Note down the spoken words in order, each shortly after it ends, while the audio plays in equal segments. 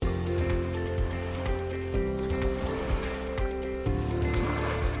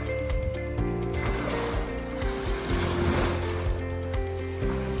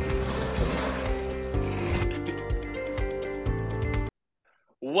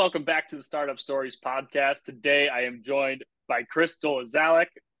Welcome back to the Startup Stories podcast. Today, I am joined by Chris Dolezalek,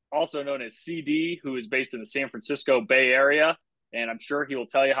 also known as CD, who is based in the San Francisco Bay Area. And I'm sure he will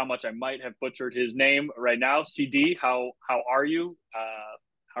tell you how much I might have butchered his name right now. CD, how are you?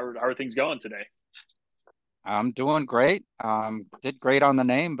 How are things going today? I'm doing great. Did great on the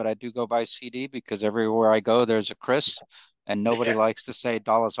name, but I do go by CD because everywhere I go, there's a Chris, and nobody Yeah, likes to say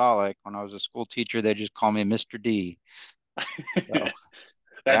Dolezalek. When I was a school teacher, they just call me Mr. D. So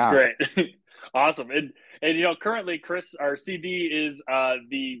that's yeah, great. Awesome. And currently Chris, our CD is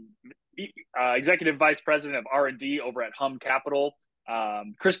the executive vice president of R&D over at Hum Capital.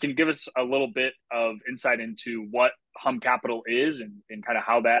 Chris, can you give us a little bit of insight into what Hum Capital is and kind of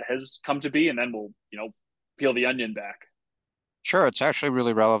how that has come to be, and then we'll peel the onion back. sure. It's actually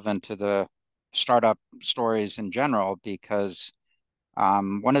really relevant to the startup stories in general because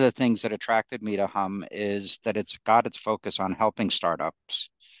one of the things that attracted me to Hum is that it's got its focus on helping startups.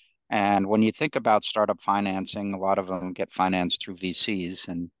 And when you think about startup financing, a lot of them get financed through VCs,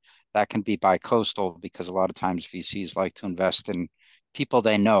 and that can be bi-coastal because a lot of times VCs like to invest in people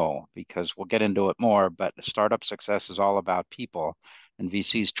they know, because we'll get into it more, but startup success is all about people, and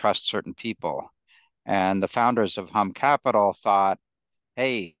VCs trust certain people. And the founders of Hum Capital thought,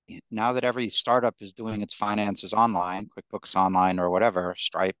 hey, now that every startup is doing its finances online, QuickBooks Online or whatever,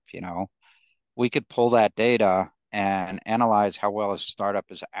 Stripe, we could pull that data and analyze how well a startup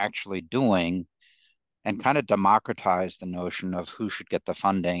is actually doing and kind of democratize the notion of who should get the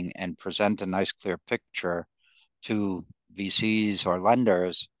funding and present a nice, clear picture to VCs or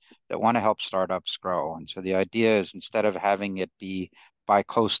lenders that want to help startups grow. And so the idea is, instead of having it be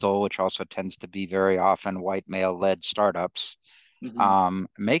bi-coastal, which also tends to be very often white male-led startups, Mm-hmm.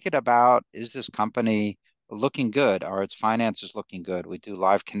 make it about, is this company looking good? Are its finances looking good? We do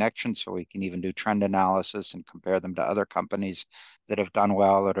live connections, so we can even do trend analysis and compare them to other companies that have done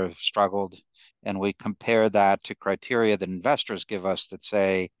well or have struggled. And we compare that to criteria that investors give us that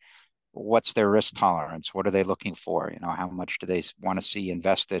say, what's their risk tolerance? What are they looking for? How much do they want to see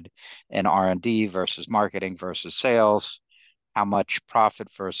invested in R&D versus marketing versus sales? How much profit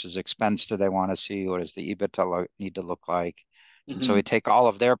versus expense do they want to see? What does the EBITDA need to look like? And so Mm-hmm. we take all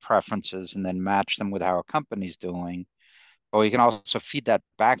of their preferences and then match them with how a company's doing. But we can also feed that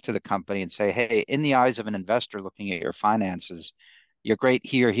back to the company and say, hey, in the eyes of an investor looking at your finances, you're great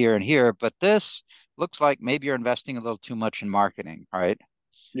here, here, and here, but this looks like maybe you're investing a little too much in marketing, right?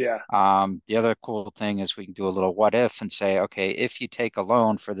 Yeah. The other cool thing is we can do a little what if and say, okay, if you take a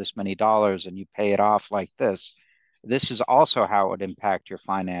loan for this many dollars and you pay it off like this is also how it would impact your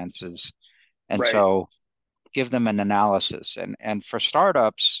finances. And Right. so give them an analysis. And for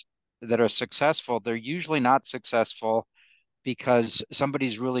startups that are successful, they're usually not successful because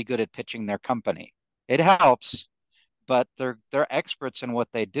somebody's really good at pitching their company. It helps, but they're experts in what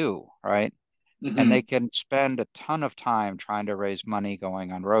they do, right? And they Mm-hmm. can spend a ton of time trying to raise money,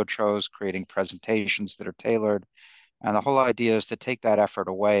 going on road shows, creating presentations that are tailored. And the whole idea is to take that effort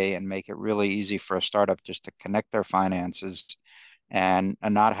away and make it really easy for a startup just to connect their finances and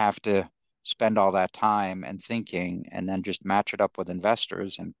not have to spend all that time and thinking, and then just match it up with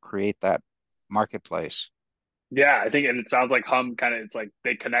investors and create that marketplace. Yeah, I think, and it sounds like Hum kind of, it's like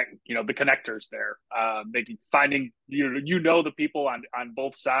they connect, the connectors there, making finding the people on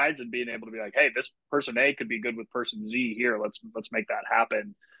both sides and being able to be like, hey, this person A could be good with person Z here. Let's make that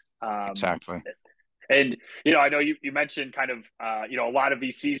happen. Um, Exactly. and I know you mentioned kind of a lot of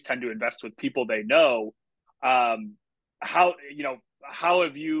VCs tend to invest with people they know. Um, how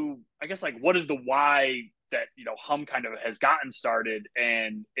have you? I guess, like, what is the why that Hum kind of has gotten started,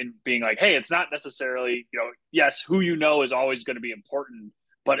 and in being like, hey, it's not necessarily, yes, who is always going to be important,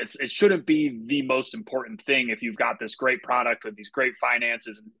 but it shouldn't be the most important thing if you've got this great product with these great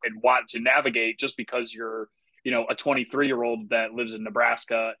finances, and want to navigate just because you're a 23-year-old that lives in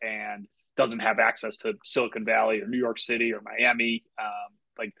Nebraska and doesn't have access to Silicon Valley or New York City or Miami.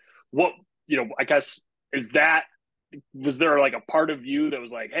 Like, what, I guess, is that, was there like a part of you that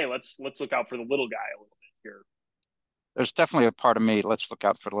was like, hey, let's look out for the little guy a little bit here? There's definitely a part of me, let's look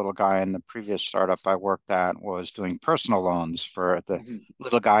out for the little guy. And the previous startup I worked at was doing personal loans for the Mm-hmm.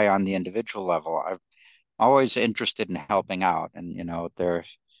 little guy on the individual level. I'm always interested in helping out. And,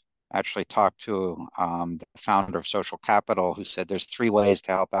 there's actually talked to the founder of Social Capital, who said there's three ways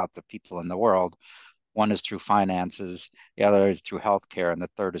to help out the people in the world. One is through finances, the other is through healthcare, and the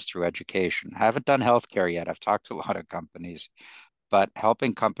third is through education. I haven't done healthcare yet. I've talked to a lot of companies, but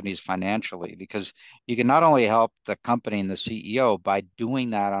helping companies financially, because you can not only help the company and the CEO by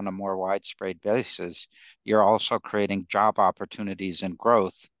doing that on a more widespread basis, you're also creating job opportunities and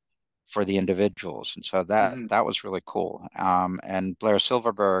growth for the individuals. And so that Hmm. that was really cool. And Blair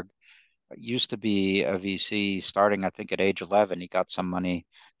Silverberg used to be a VC starting, I think, at age 11. He got some money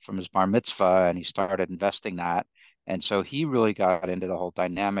from his bar mitzvah and he started investing that. And so he really got into the whole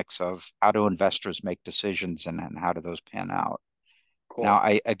dynamics of how do investors make decisions and how do those pan out. Now,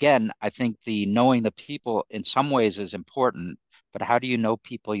 Cool. I think the knowing the people in some ways is important, but how do you know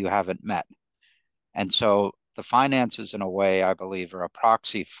people you haven't met? And so the finances, in a way, I believe, are a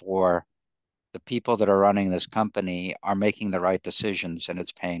proxy for the people that are running this company are making the right decisions and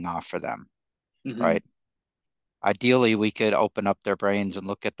it's paying off for them, Hmm. right? Ideally, we could open up their brains and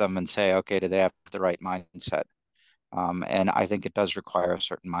look at them and say, okay, do they have the right mindset? And I think it does require a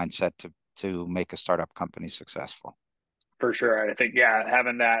certain mindset to make a startup company successful. For sure. I think, yeah,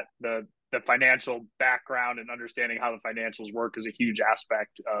 having that, the financial background and understanding how the financials work is a huge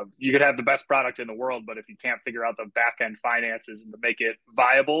aspect of, you could have the best product in the world, but if you can't figure out the back end finances and to make it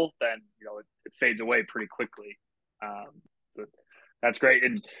viable, then, it fades away pretty quickly. So that's great.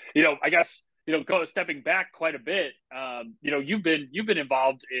 And, I guess, stepping back quite a bit, you've been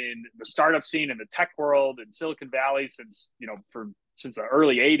involved in the startup scene in the tech world in Silicon Valley since the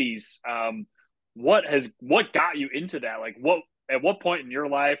early 80s. What got you into that? Like, at what point in your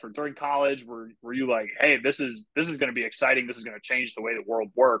life or during college were you like, hey, this is going to be exciting, this is going to change the way the world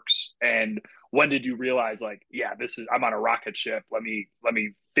works? And when did you realize, like, yeah, I'm on a rocket ship, let me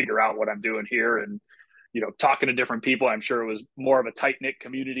figure out what I'm doing here? And talking to different people, I'm sure it was more of a tight knit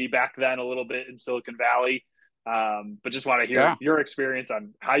community back then, a little bit in Silicon Valley. But just want to hear Yeah. your experience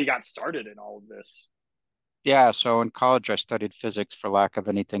on how you got started in all of this. Yeah. So in college, I studied physics for lack of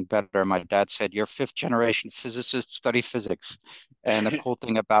anything better. My dad said, "You're fifth generation physicist, study physics." And the cool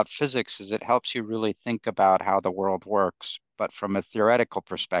thing about physics is it helps you really think about how the world works, but from a theoretical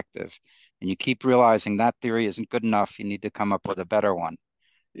perspective. And you keep realizing that theory isn't good enough. You need to come up with a better one.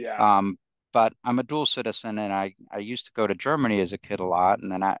 Yeah. Um, but I'm a dual citizen, and I used to go to Germany as a kid a lot.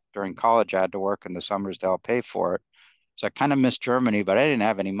 And then during college, I had to work in the summers to help pay for it. So I kind of missed Germany, but I didn't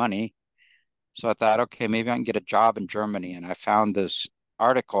have any money. So I thought, okay, maybe I can get a job in Germany. And I found this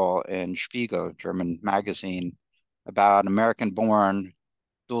article in Spiegel, German magazine, about an American-born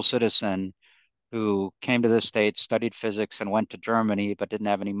dual citizen who came to the States, studied physics, and went to Germany, but didn't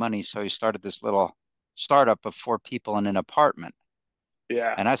have any money. So he started this little startup of four people in an apartment.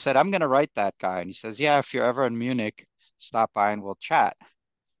 Yeah. And I said, I'm going to write that guy. And he says, yeah, if you're ever in Munich, stop by and we'll chat.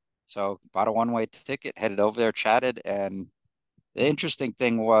 So bought a one-way ticket, headed over there, chatted, and the interesting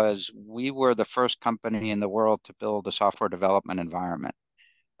thing was we were the first company in the world to build a software development environment.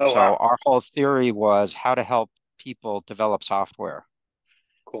 Oh, So wow. our whole theory was how to help people develop software.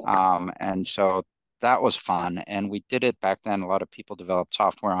 Cool. And so that was fun. And we did it back then. A lot of people developed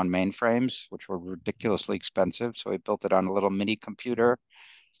software on mainframes, which were ridiculously expensive. So we built it on a little mini computer.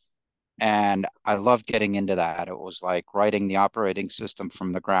 And I loved getting into that. It was like writing the operating system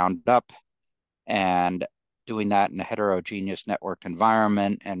from the ground up and doing that in a heterogeneous networked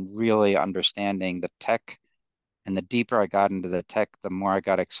environment and really understanding the tech. And the deeper I got into the tech, the more I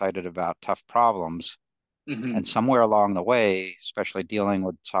got excited about tough problems. Hmm. And somewhere along the way, especially dealing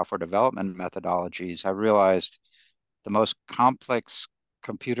with software development methodologies, I realized the most complex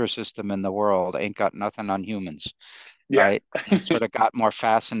computer system in the world ain't got nothing on humans, Yeah. right? And sort of got more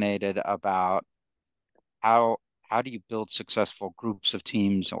fascinated about how how do you build successful groups of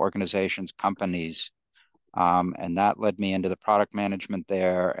teams, organizations, companies. And that led me into the product management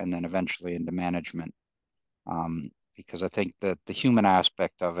there and then eventually into management. Because I think that the human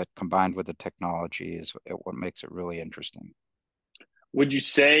aspect of it combined with the technology is what makes it really interesting. Would you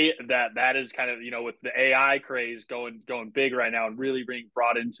say that that is kind of, with the AI craze going big right now and really being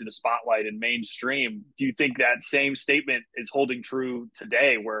brought into the spotlight and mainstream, do you think that same statement is holding true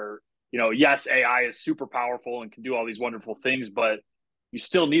today where, yes, AI is super powerful and can do all these wonderful things, but you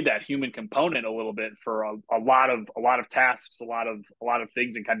still need that human component a little bit for a lot of tasks, a lot of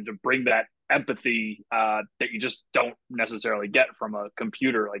things, and kind of to bring that empathy that you just don't necessarily get from a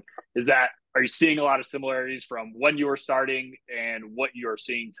computer. Like, are you seeing a lot of similarities from when you were starting and what you are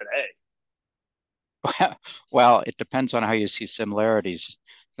seeing today? Well, it depends on how you see similarities.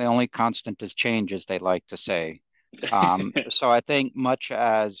 The only constant is change, as they like to say. So I think much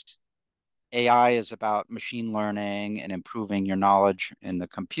as AI is about machine learning and improving your knowledge in the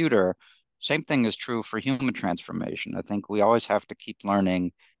computer, same thing is true for human transformation. I think we always have to keep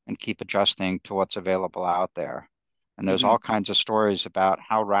learning and keep adjusting to what's available out there. And there's Hmm. all kinds of stories about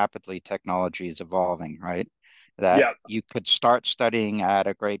how rapidly technology is evolving, right? That Yeah. you could start studying at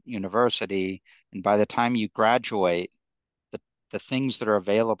a great university, and by the time you graduate, the, the things that are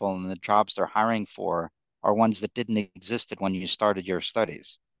available and the jobs they're hiring for are ones that didn't exist when you started your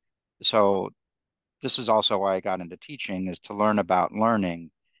studies. So this is also why I got into teaching, is to learn about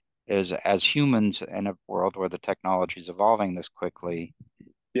learning. Is as humans in a world where the technology is evolving this quickly,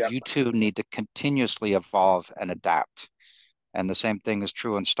 Yeah. you too need to continuously evolve and adapt. And the same thing is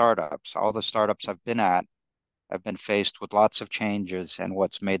true in startups. All the startups I've been at have been faced with lots of changes, and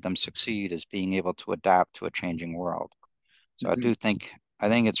what's made them succeed is being able to adapt to a changing world. So Hmm. I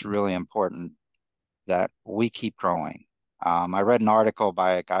think it's really important that we keep growing. I read an article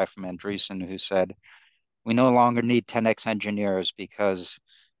by a guy from Andreessen who said we no longer need 10x engineers because,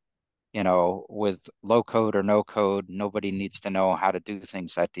 with low code or no code, nobody needs to know how to do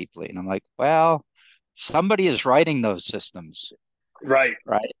things that deeply. And I'm like, well, somebody is writing those systems, Right.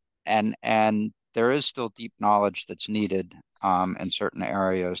 right? And there is still deep knowledge that's needed in certain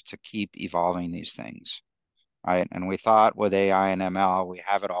areas to keep evolving these things, right? And we thought with AI and ML, we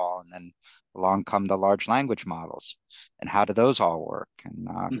have it all, and then along come the large language models, and how do those all work? And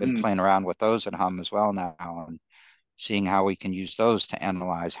I've been Hmm. playing around with those at Hum as well now, and seeing how we can use those to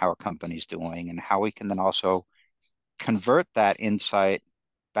analyze how a company's doing, and how we can then also convert that insight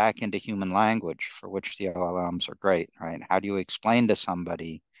back into human language, for which the LLMs are great, right? How do you explain to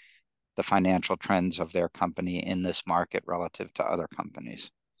somebody the financial trends of their company in this market relative to other companies?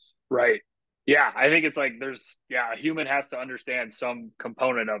 Right. Yeah, I think it's like a human has to understand some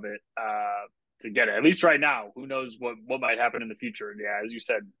component of it to get it. At least right now, who knows what might happen in the future? And yeah, as you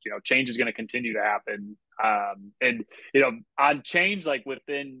said, change is going to continue to happen. And on change, like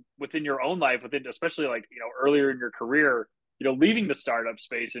within your own life, within especially like earlier in your career, leaving the startup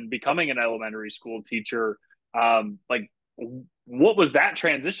space and becoming an elementary school teacher, like what was that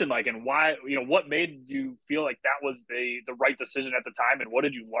transition like, and why, what made you feel like that was the right decision at the time, and what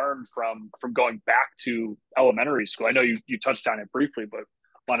did you learn from going back to elementary school? I know you touched on it briefly, but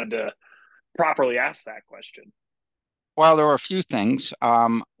wanted to properly ask that question. Well, there were a few things.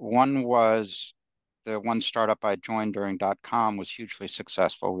 One was the one startup I joined during .com was hugely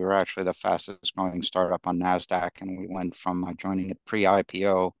successful. We were actually the fastest growing startup on NASDAQ, and we went from joining it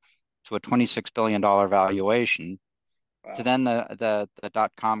pre-IPO to a $26 billion valuation, to Wow. then the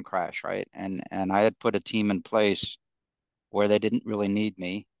 .com crash, right? And I had put a team in place where they didn't really need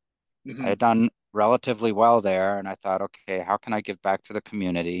me. I Hmm. had done relatively well there, and I thought, okay, how can I give back to the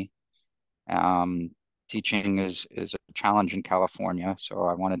community? Um, Teaching is a challenge in California, so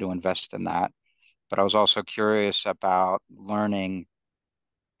I wanted to invest in that. But I was also curious about learning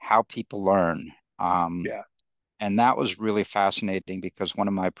how people learn. Yeah. And that was really fascinating because one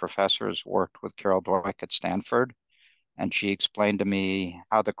of my professors worked with Carol Dweck at Stanford, and she explained to me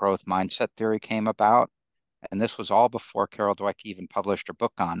how the growth mindset theory came about. And this was all before Carol Dweck even published her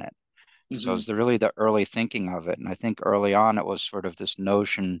book on it. So it Hmm. was really the early thinking of it. And I think early on it was sort of this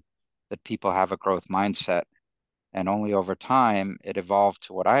notion that people have a growth mindset. And only over time it evolved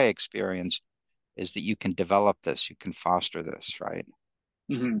to what I experienced, is that you can develop this, you can foster this, right?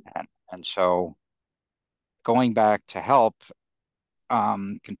 Hmm. And so going back to help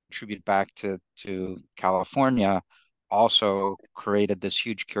contribute back to California also created this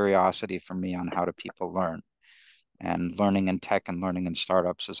huge curiosity for me on how do people learn. And learning in tech and learning in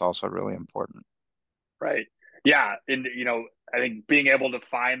startups is also really important. Right. Yeah, and I think being able to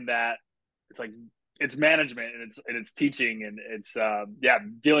find that, it's like it's management, and it's teaching, and it's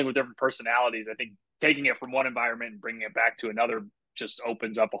dealing with different personalities. I think taking it from one environment and bringing it back to another just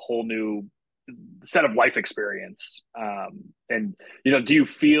opens up a whole new set of life experience. And do you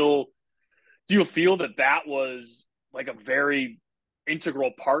feel that that was like a very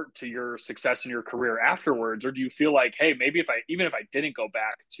integral part to your success in your career afterwards, or do you feel like, hey, maybe if I even if I didn't go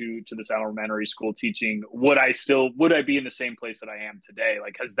back to this elementary school teaching, would I be in the same place that I am today?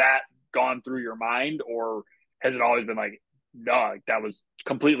 Like, has that gone through your mind, or has it always been like, no, like, that was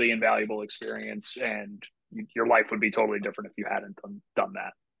completely invaluable experience, and your life would be totally different if you hadn't done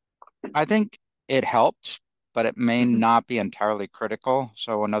that? I think it helped, but it may Mm-hmm. not be entirely critical.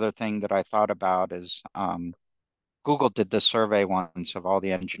 So another thing that I thought about is Google did this survey once of all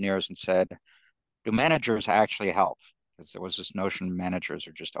the engineers and said, do managers actually help? Because there was this notion managers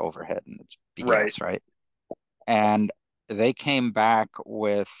are just overhead, and it's Right. BS, right? And they came back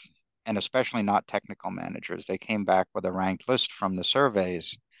with, and especially not technical managers, they came back with a ranked list from the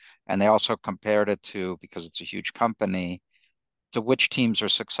surveys. And they also compared it to, because it's a huge company, to which teams are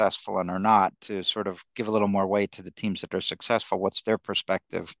successful and are not, to sort of give a little more weight to the teams that are successful. What's their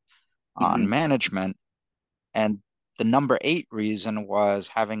perspective on Mm-hmm. management? And the number 8 reason was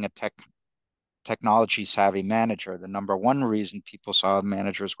having a technology savvy manager. The number 1 reason people saw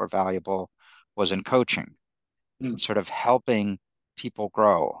managers were valuable was in coaching, and sort of helping people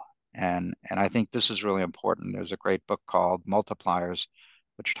grow. And I think this is really important. There's a great book called Multipliers,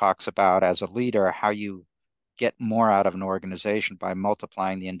 which talks about as a leader how you get more out of an organization by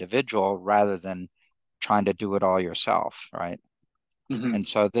multiplying the individual rather than trying to do it all yourself, right? Hmm. And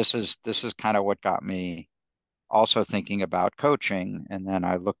so this is kind of what got me also thinking about coaching. And then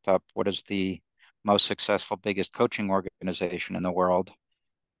I looked up what is the most successful, biggest coaching organization in the world,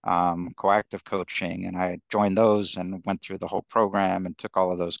 Coactive Coaching. And I joined those and went through the whole program and took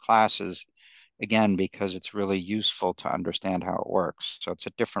all of those classes again, because it's really useful to understand how it works. So it's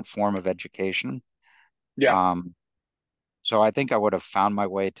a different form of education. Yeah. Um, so I think I would have found my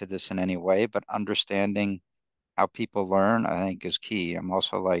way to this in any way, but understanding how people learn, I think, is key. I'm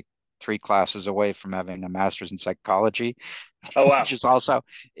also like 3 classes away from having a master's in psychology, Oh wow. which is also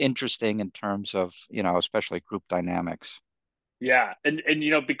interesting in terms of, especially group dynamics. Yeah, and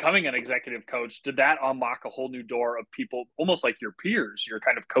becoming an executive coach, did that unlock a whole new door of people almost like your peers, your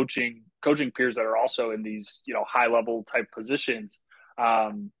kind of coaching peers that are also in these, high level type positions?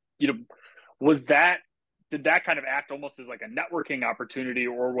 Um, you know, was that did that kind of act almost as like a networking opportunity,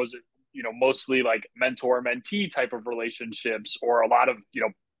 or was it, mostly like mentor mentee type of relationships, or a lot of,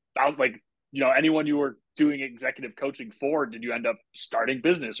 out like, anyone you were doing executive coaching for, did you end up starting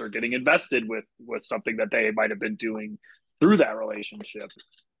business or getting invested with something that they might have been doing through that relationship?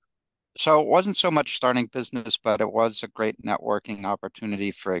 So it wasn't so much starting business, but it was a great networking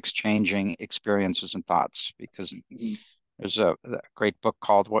opportunity for exchanging experiences and thoughts because Mhm. there's a great book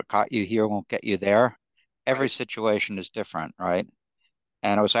called What Got You Here Won't Get You There. Every Right. situation is different, right?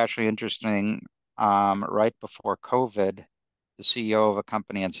 And it was actually interesting. Right before COVID, the CEO of a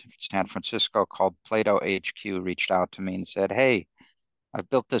company in San Francisco called Plato HQ reached out to me and said, "Hey, I've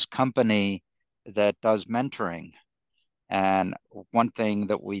built this company that does mentoring. And one thing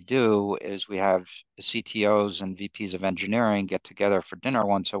that we do is we have CTOs and VPs of engineering get together for dinner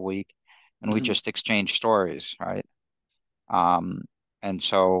once a week, and we Hmm. just exchange stories, right?" Um, and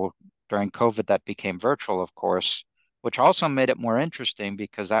so during COVID, that became virtual, of course, which also made it more interesting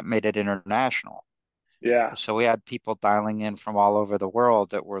because that made it international. Yeah. So we had people dialing in from all over the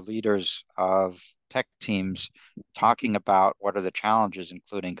world that were leaders of tech teams talking about what are the challenges,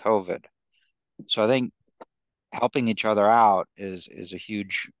 including COVID. So I think helping each other out is a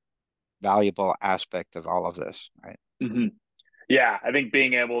huge valuable aspect of all of this, right? Hmm. Yeah, I think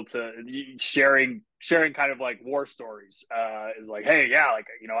being able to sharing kind of like war stories is like, hey, yeah, like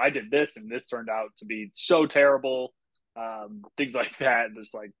I did this and this turned out to be so terrible, things like that.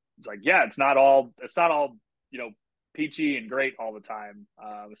 It's like yeah, it's not all peachy and great all the time,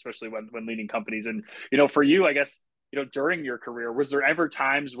 especially when leading companies. And for you, I guess during your career, was there ever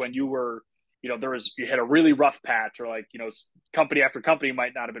times when you were you had a really rough patch, or like company after company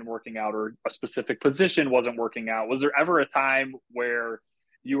might not have been working out, or a specific position wasn't working out? Was there ever a time where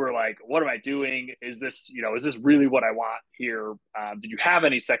you were like, what am I doing? Is this really what I want here? Did you have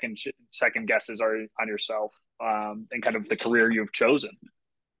any second guesses on yourself, and kind of the career you've chosen?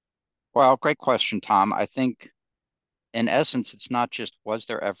 Well, great question, Tom. I think in essence, it's not just was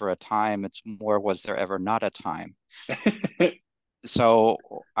there ever a time, it's more was there ever not a time. So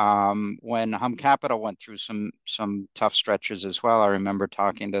when Hum Capital went through some tough stretches as well, I remember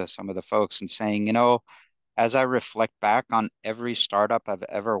talking to some of the folks and saying, as I reflect back on every startup I've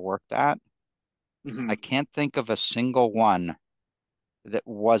ever worked at, I Hmm. can't think of a single one that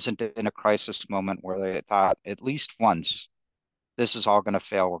wasn't in a crisis moment where they thought at least once, this is all going to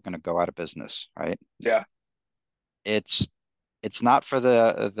fail, we're going to go out of business, right? Yeah. It's it's not for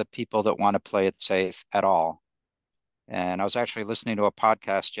the people that want to play it safe at all. And I was actually listening to a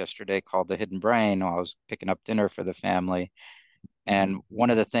podcast yesterday called The Hidden Brain while I was picking up dinner for the family. And one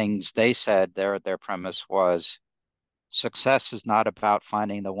of the things they said, their premise was success is not about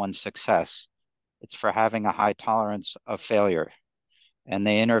finding the one success. It's for having a high tolerance of failure. And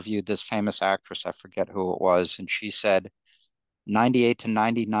they interviewed this famous actress, I forget who it was, and she said 98 to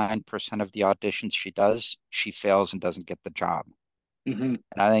 99% of the auditions she does, she fails and doesn't get the job. Hmm.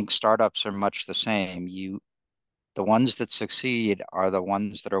 And I think startups are much the same. The ones that succeed are the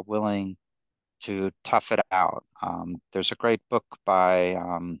ones that are willing to tough it out. There's a great book by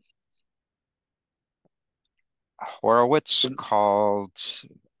Horowitz called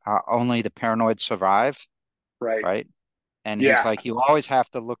Only the Paranoid Survive, Right. right? And he's Yeah. like, you always have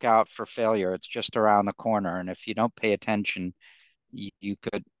to look out for failure. It's just around the corner. And if you don't pay attention, you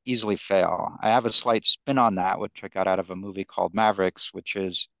could easily fail. I have a slight spin on that, which I got out of a movie called Mavericks, which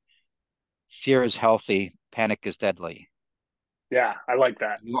is fear is healthy, panic is deadly. Yeah. I like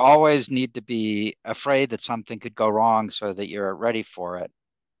that. You always need to be afraid that something could go wrong so that you're ready for it.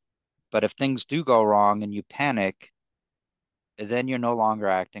 But if things do go wrong and you panic, then you're no longer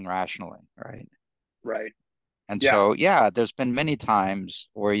acting rationally, right? Right. And Yeah, so, yeah, there's been many times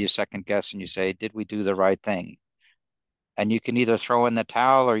where you second guess and you say, did we do the right thing? And you can either throw in the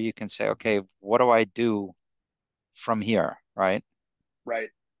towel or you can say, okay, what do I do from here? Right. right.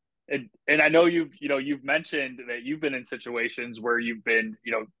 And I know you've mentioned that you've been in situations where you've been,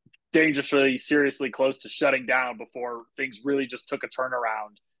 dangerously seriously close to shutting down before things really just took a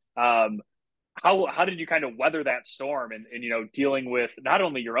turnaround. Um, how did you kind of weather that storm and dealing with not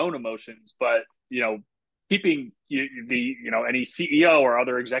only your own emotions but keeping any CEO or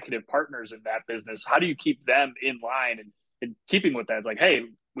other executive partners in that business? How do you keep them in line and keeping with that? It's like, hey,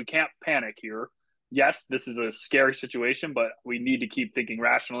 we can't panic here. Yes, this is a scary situation, but we need to keep thinking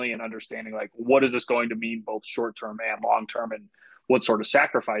rationally and understanding like what is this going to mean both short term and long term, and what sort of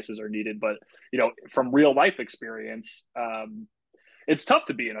sacrifices are needed. But from real life experience, it's tough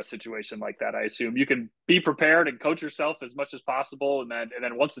to be in a situation like that. I assume you can be prepared and coach yourself as much as possible, and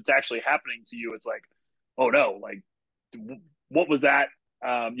then once it's actually happening to you, it's like, oh no, like what was that?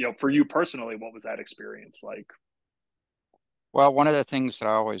 For you personally, what was that experience like? Well, one of the things that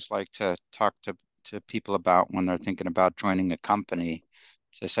I always like to talk to people about when they're thinking about joining a company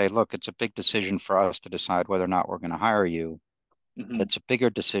is they say, look, it's a big decision for us to decide whether or not we're going to hire you, but Mm-hmm. it's a bigger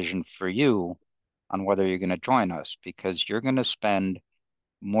decision for you on whether you're going to join us because you're going to spend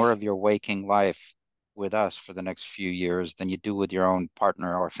more of your waking life with us for the next few years than you do with your own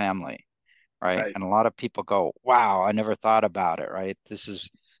partner or family, right? Right. And a lot of people go, "Wow, I never thought about it," right? This is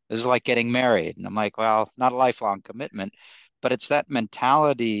like getting married. And I'm like, well, not a lifelong commitment, but it's that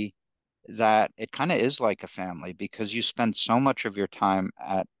mentality that it kind of is like a family because you spend so much of your time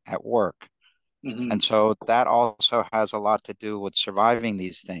at work. Mm-hmm. And so that also has a lot to do with surviving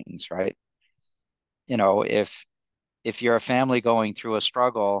these things, right? If you're a family going through a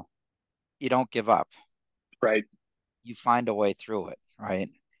struggle, you don't give up. Right. You find a way through it, right?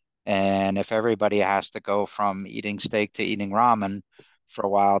 And if everybody has to go from eating steak to eating ramen for a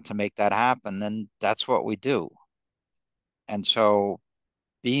while to make that happen, then that's what we do. And so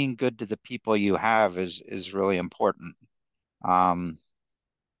being good to the people you have is really important. Um,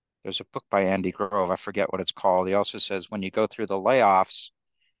 there's a book by Andy Grove, I forget what it's called. He also says when you go through the layoffs,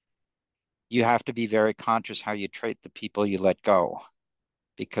 you have to be very conscious how you treat the people you let go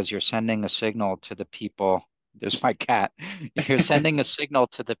because you're sending a signal to the people. There's my cat. You're sending a signal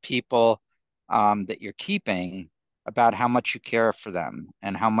to the people that you're keeping about how much you care for them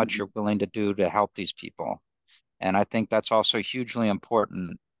and how much Mm-hmm. you're willing to do to help these people. And I think that's also hugely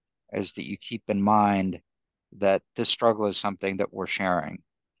important is that you keep in mind that this struggle is something that we're sharing.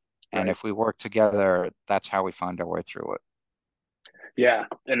 And Right. if we work together, that's how we find our way through it. Yeah,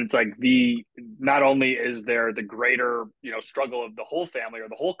 and it's like the not only is there the greater struggle of the whole family or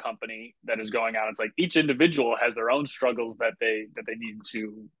the whole company that is going on. It's like each individual has their own struggles that they need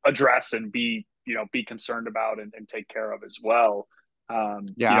to address and be concerned about and take care of as well. Um,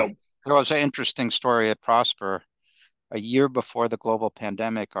 you Yeah. know, There was an interesting story at Prosper. A year before the global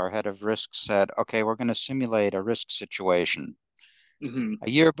pandemic, our head of risk said, okay, we're going to simulate a risk situation. mm-hmm. A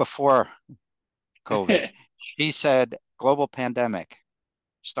year before COVID, she said, global pandemic.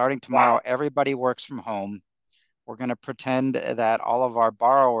 Starting tomorrow, Wow. everybody works from home. We're going to pretend that all of our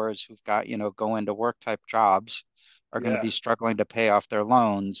borrowers who've got, go into work type jobs are going to Yeah. be struggling to pay off their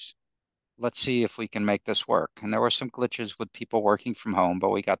loans. Let's see if we can make this work. And there were some glitches with people working from home, but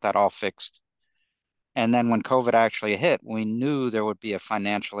we got that all fixed. And then when COVID actually hit, we knew there would be a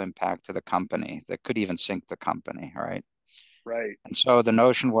financial impact to the company that could even sink the company, right? Right. And so the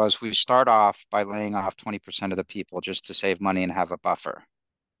notion was we start off by laying off 20% of the people just to save money and have a buffer.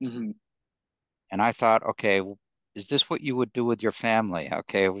 Mm-hmm. And I thought, okay, is this what you would do with your family?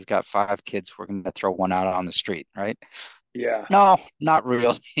 Okay, we've got 5 kids. We're going to throw one out on the street, right? Yeah. No, not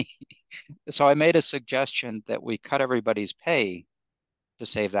really. So I made a suggestion that we cut everybody's pay to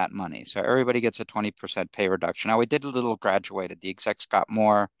save that money. So everybody gets a 20% pay reduction. Now we did a little graduated. The execs got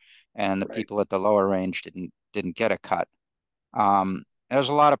more and the Right. people at the lower range didn't get a cut. There was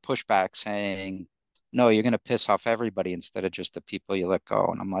a lot of pushback saying, no, you're going to piss off everybody instead of just the people you let go.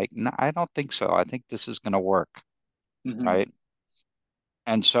 And I'm like, no, I don't think so. I think this is going to work, Mm-hmm. right?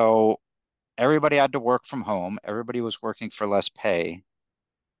 And so everybody had to work from home. Everybody was working for less pay.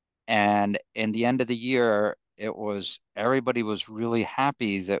 And in the end of the year, it was everybody was really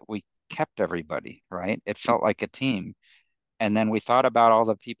happy that we kept everybody, right? It felt like a team. And then we thought about all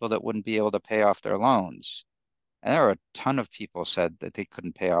the people that wouldn't be able to pay off their loans. And there were a ton of people said that they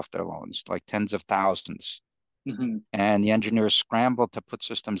couldn't pay off their loans, like tens of thousands. Mm-hmm. And the engineers scrambled to put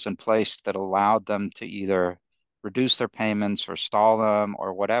systems in place that allowed them to either reduce their payments or stall them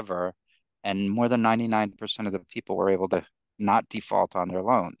or whatever. And more than 99% of the people were able to not default on their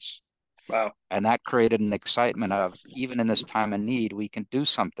loans. Wow. And that created an excitement of, even in this time of need, we can do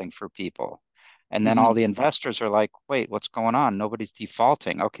something for people. And then all Hmm. the investors are like, wait, what's going on? Nobody's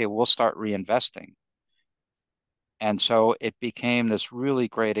defaulting. Okay, we'll start reinvesting. And so it became this really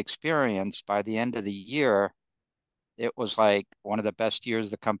great experience. By the end of the year, it was like one of the best years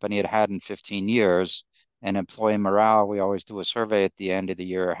the company had had in 15 years. And employee morale, we always do a survey at the end of the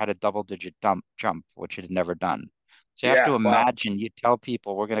year, had a double-digit jump, which it had never done. So you have to Yeah. Wow. imagine, you tell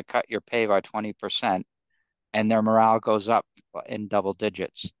people we're going to cut your pay by 20%, and their morale goes up in double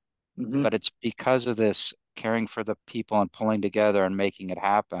digits. Hmm. But it's because of this caring for the people and pulling together and making it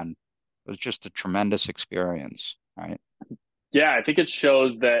happen. It was just a tremendous experience, right? Yeah, I think it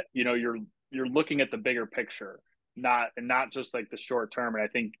shows that you're looking at the bigger picture, not just like the short term. And I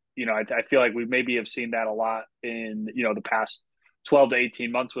think I feel like we maybe have seen that a lot in the past 12 to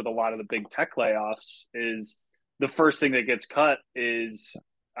 18 months with a lot of the big tech layoffs. Is the first thing that gets cut is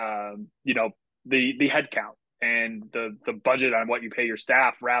the headcount and the budget on what you pay your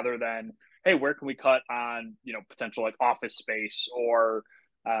staff, rather than, hey, where can we cut on potential like office space or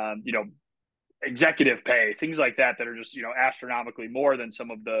executive pay, things like that are just astronomically more than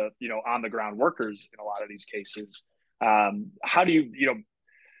some of the on the ground workers in a lot of these cases. How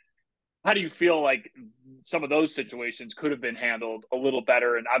do you feel like some of those situations could have been handled a little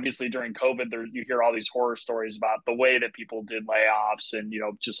better? And obviously during COVID, you hear all these horror stories about the way that people did layoffs, and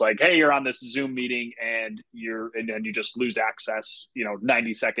just like, hey, you're on this Zoom meeting and then you just lose access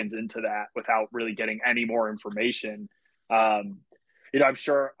 90 seconds into that without really getting any more information. um, I'm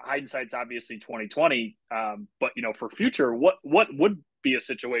sure hindsight's obviously 2020, but for future, what would be a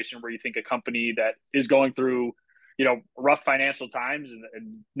situation where you think a company that is going through rough financial times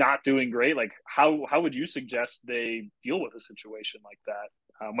and not doing great, like how would you suggest they deal with a situation like that,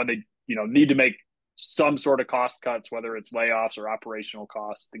 when they need to make some sort of cost cuts, whether it's layoffs or operational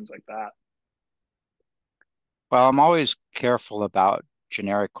costs, things like that? Well, I'm always careful about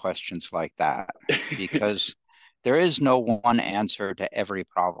generic questions like that because there is no one answer to every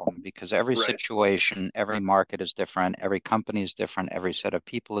problem, because every Right. situation, every market is different, every company is different, every set of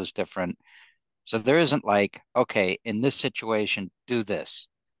people is different. So there isn't like, okay, in this situation, do this.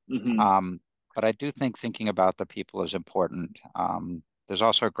 Hmm. Um, but I do think thinking about the people is important. There's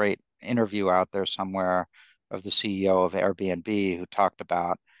also a great interview out there somewhere of the CEO of Airbnb who talked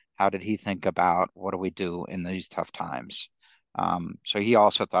about how did he think about what do we do in these tough times. So he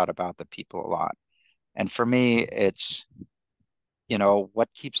also thought about the people a lot. And for me, it's,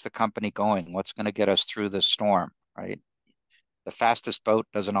 what keeps the company going? What's going to get us through the storm, right? The fastest boat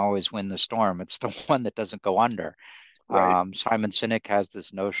doesn't always win the storm. It's the one that doesn't go under. Right. Simon Sinek has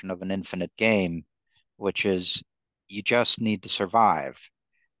this notion of an infinite game, which is you just need to survive.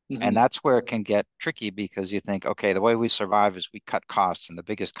 And Hmm. that's where it can get tricky because you think, okay, the way we survive is we cut costs, and the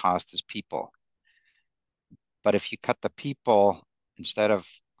biggest cost is people. But if you cut the people instead of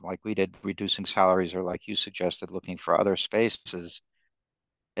like we did, reducing salaries, or like you suggested, looking for other spaces,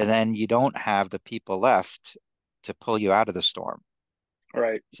 and then you don't have the people left to pull you out of the storm.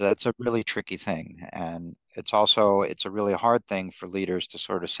 Right. So that's a really tricky thing. And it's a really hard thing for leaders to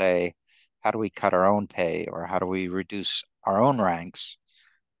sort of say, how do we cut our own pay, or how do we reduce our own ranks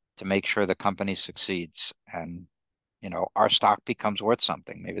to make sure the company succeeds and, our stock becomes worth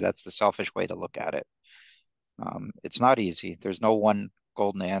something. Maybe that's the selfish way to look at it. It's not easy. There's no one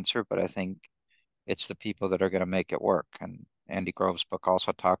golden answer, but I think it's the people that are going to make it work. And Andy Grove's book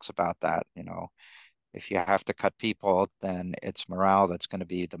also talks about that. If you have to cut people, then it's morale that's going to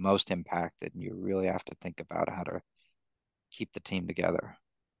be the most impacted. And you really have to think about how to keep the team together.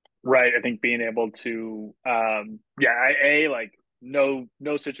 Right. I think being able to, yeah, like no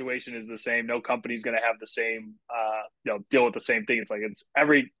situation is the same. No company's going to have the same, deal with the same thing. It's like it's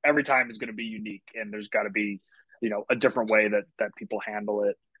every time is going to be unique, and there's got to be, a different way that people handle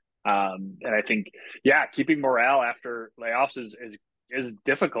it. And I think, yeah, keeping morale after layoffs is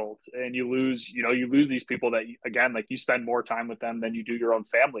difficult, and you lose these people that again, like you spend more time with them than you do your own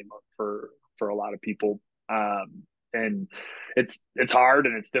family for a lot of people. And it's hard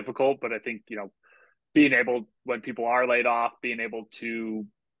and it's difficult, but I think being able, when people are laid off, being able to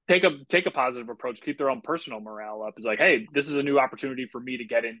take a positive approach, keep their own personal morale up, is like, hey, this is a new opportunity for me to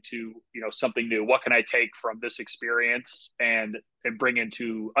get into something new. What can I take from this experience and bring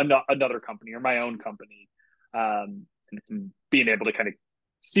into another company or my own company, and being able to kind of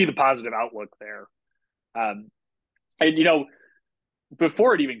see the positive outlook there. And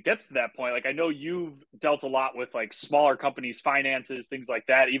before it even gets to that point, like I know you've dealt a lot with like smaller companies, finances, things like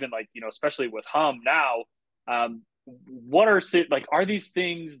that, even like, especially with Hum now. What are like, are these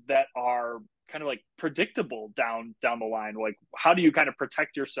things that are kind of like predictable down the line? Like, how do you kind of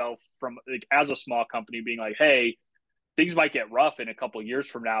protect yourself from, like, as a small company being like, hey, things might get rough in a couple of years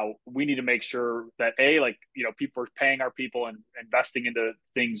from now. We need to make sure that a, like, people are paying our people and investing into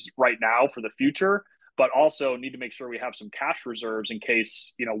things right now for the future, but also need to make sure we have some cash reserves in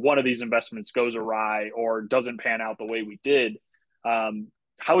case one of these investments goes awry or doesn't pan out the way we did. Um,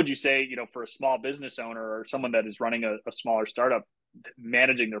 how would you say, for a small business owner or someone that is running a smaller startup,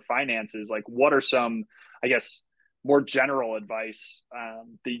 managing their finances, like what are some, I guess, more general advice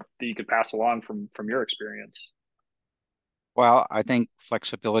that you could pass along from your experience? Well, I think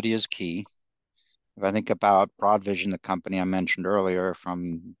flexibility is key. If I think about Broadvision, the company I mentioned earlier,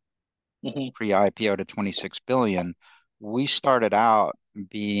 from Mm-hmm. pre-IPO to 26 billion, we started out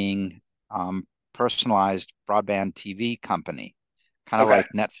being personalized broadband TV company, kind of Okay. like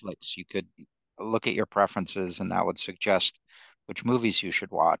Netflix. You could look at your preferences and that would suggest which movies you should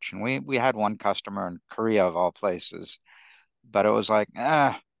watch. And we had one customer in Korea of all places, but it was like,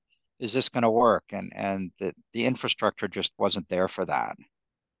 is this going to work? And the infrastructure just wasn't there for that.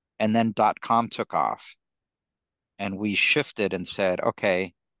 And then .com took off, and we shifted and said,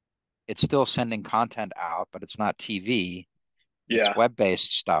 okay, it's still sending content out, but it's not TV. It's Yeah.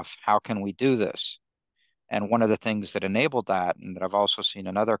 web-based stuff. How can we do this? And one of the things that enabled that, and that I've also seen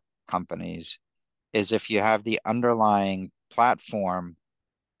in other companies, is if you have the underlying platform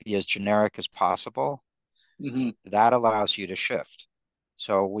be as generic as possible, Mm-hmm. that allows you to shift.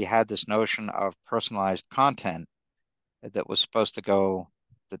 So we had this notion of personalized content that was supposed to go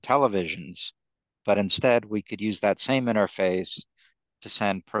to televisions, but instead we could use that same interface to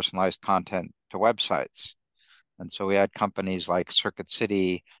send personalized content to websites. And so we had companies like Circuit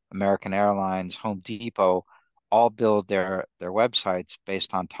City, American Airlines, Home Depot, all build their websites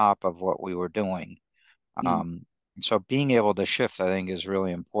based on top of what we were doing. Mm-hmm. So being able to shift, I think, is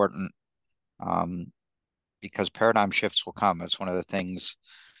really important, um, because paradigm shifts will come. It's one of the things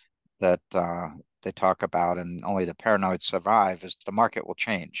that they talk about, and only the paranoid survive, is the market will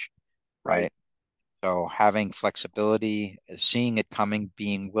change, Right. right? So having flexibility, seeing it coming,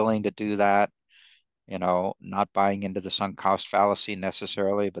 being willing to do that, not buying into the sunk cost fallacy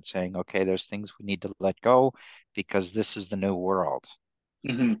necessarily, but saying, okay, there's things we need to let go because this is the new world.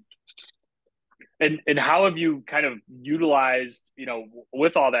 Mm-hmm. And how have you kind of utilized,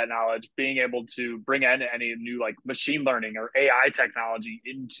 with all that knowledge, being able to bring in any new like machine learning or AI technology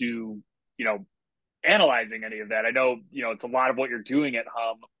into, you know, analyzing any of that? I know, it's a lot of what you're doing at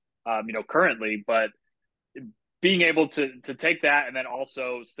Hum, currently, but being able to take that and then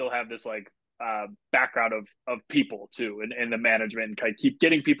also still have this like background of people too, and the management, and kind of keep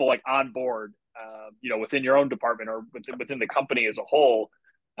getting people like on board, within your own department or within the company as a whole.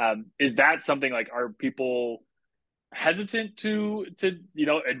 Is that something like, are people hesitant to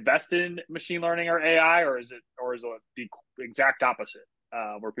invest in machine learning or AI, or is it the exact opposite?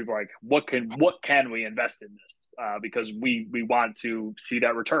 Where people are like, what can we invest in this, because we want to see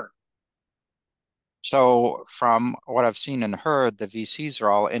that return. So from what I've seen and heard, the VCs are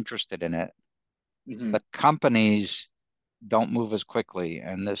all interested in it. Mm-hmm. The companies don't move as quickly,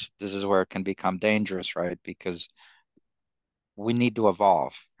 and this is where it can become dangerous, right? Because we need to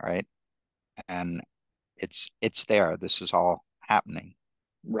evolve, right? And it's there. This is all happening.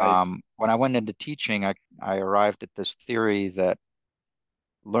 Right. When I went into teaching, I arrived at this theory that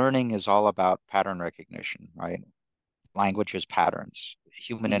learning is all about pattern recognition, right? Language is patterns,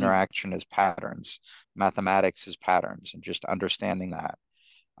 human Mm-hmm. interaction is patterns, mathematics is patterns, and just understanding that.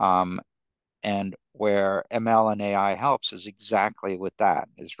 Um, and where ML and AI helps is exactly with that,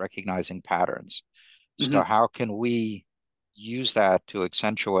 is recognizing patterns. So Mm-hmm. how can we use that to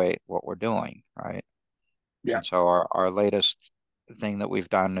accentuate what we're doing, right? Yeah. And so our latest thing that we've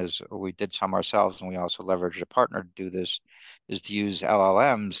done is we did some ourselves, and we also leveraged a partner to do this, is to use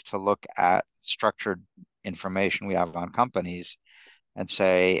LLMs to look at structured information we have on companies and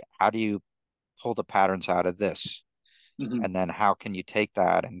say, how do you pull the patterns out of this? Mm-hmm. And then how can you take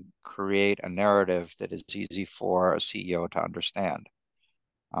that and create a narrative that is easy for a CEO to understand?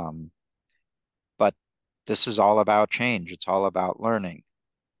 Um, but this is all about change. It's all about learning.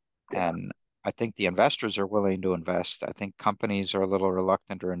 Yeah. And I think the investors are willing to invest. I think companies are a little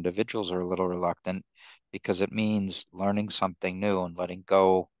reluctant, or individuals are a little reluctant, because it means learning something new and letting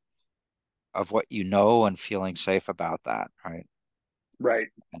go of what you know and feeling safe about that, right? Right.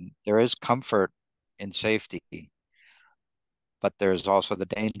 And there is comfort in safety, but there's also the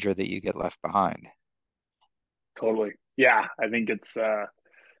danger that you get left behind. Totally. Yeah. I think it's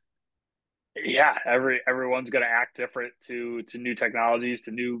yeah, everyone's going to act different to new technologies,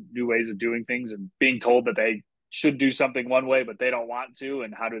 to new ways of doing things, and being told that they should do something one way, but they don't want to,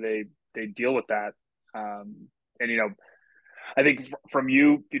 and how do they deal with that? And I think from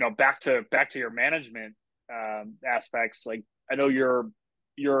you, back to your management aspects. Like I know you're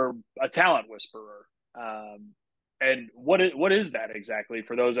a talent whisperer, and what is that exactly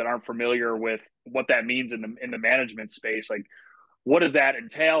for those that aren't familiar with what that means in the management space? Like, what does that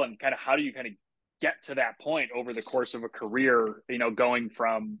entail, and kind of how do you kind of get to that point over the course of a career? Going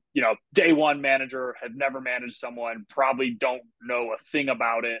from day one manager, have never managed someone, probably don't know a thing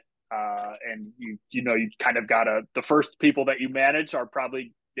about it, and you kind of gotta the first people that you manage are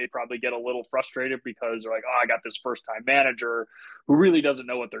probably they probably get a little frustrated because they're like, oh, I got this first time manager who really doesn't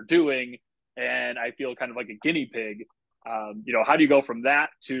know what they're doing, and I feel kind of like a guinea pig. How do you go from that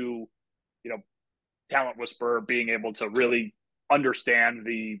to you know talent whisperer being able to really understand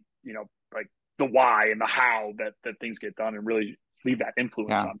like the why and the how that things get done and really leave that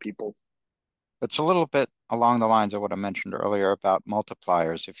influence Yeah. on people? It's a little bit along the lines of what I mentioned earlier about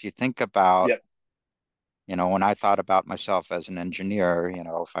multipliers. If you think about, Yeah. when I thought about myself as an engineer,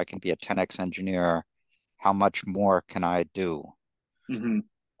 if I can be a 10x engineer, how much more can I do? Mm-hmm.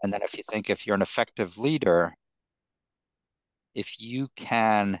 And then if you're an effective leader, if you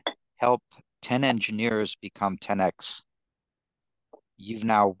can help 10 engineers become 10x, you've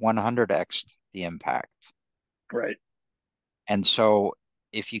now 100x the impact. Right. And so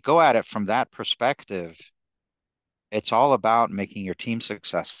if you go at it from that perspective, it's all about making your team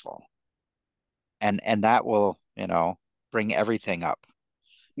successful. And that will, bring everything up.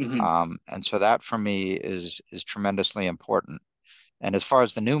 Mm-hmm. And so that for me is tremendously important. And as far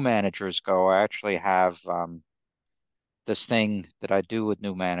as the new managers go, I actually have this thing that I do with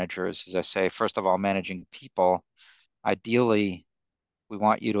new managers is I say, first of all, managing people, ideally, we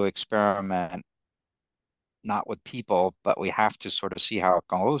want you to experiment not with people, but we have to sort of see how it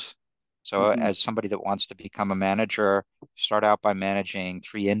goes. So Mm-hmm. as somebody that wants to become a manager, start out by managing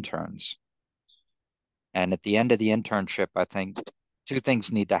 3 interns. And at the end of the internship, I think two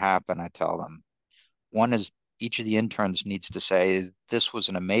things need to happen, I tell them. One is each of the interns needs to say, this was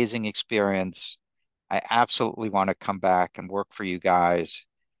an amazing experience. I absolutely want to come back and work for you guys.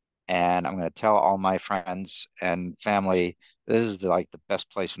 And I'm going to tell all my friends and family, this is like the best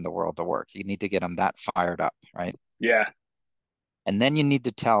place in the world to work. You need to get them that fired up, right? Yeah. And then you need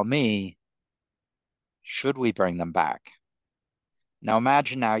to tell me, should we bring them back? Now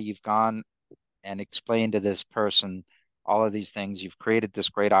imagine now you've gone and explained to this person all of these things. You've created this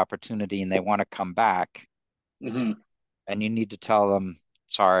great opportunity and they want to come back. Mm-hmm. And you need to tell them,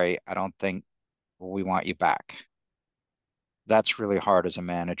 sorry, I don't think we want you back. That's really hard as a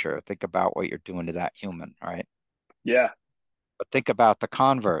manager. Think about what you're doing to that human, right? Yeah. But think about the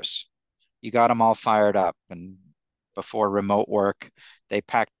converse. You got them all fired up, and before remote work, they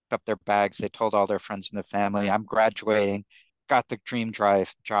packed up their bags. They told all their friends and their family, I'm graduating, got the dream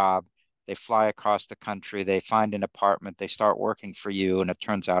drive job. They fly across the country, they find an apartment, they start working for you, and it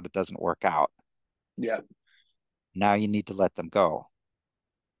turns out it doesn't work out. Yeah. Now you need to let them go.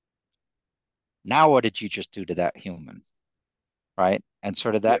 Now, what did you just do to that human? Right. And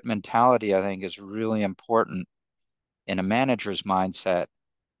sort of Yeah. that mentality, I think, is really important in a manager's mindset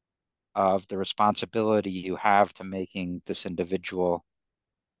of the responsibility you have to making this individual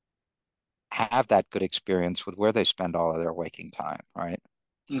have that good experience with where they spend all of their waking time, right?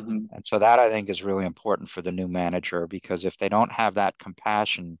 Mm-hmm. And so that I think is really important for the new manager because if they don't have that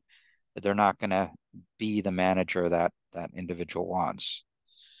compassion, they're not going to be the manager that that individual wants.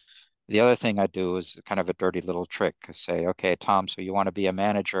 The other thing I do is kind of a dirty little trick. I say, okay, Tom, so you want to be a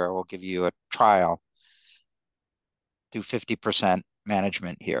manager? We'll give you a trial. Do 50%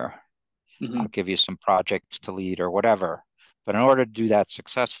 management here. I'll Mm-hmm. give you some projects to lead or whatever. But in order to do that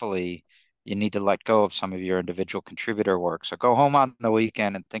successfully, you need to let go of some of your individual contributor work. So go home on the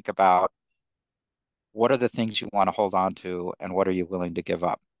weekend and think about what are the things you want to hold on to and what are you willing to give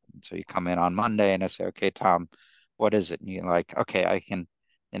up. And so you come in on Monday and I say, okay, Tom, what is it? And you're like, okay, I can,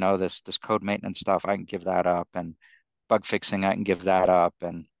 this code maintenance stuff, I can give that up, and bug fixing, I can give that up,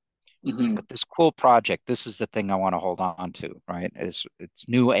 and Mm-hmm. but this cool project, this is the thing I want to hold on to, right? It's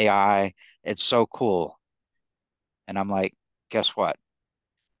new AI, it's so cool. And I'm like, guess what?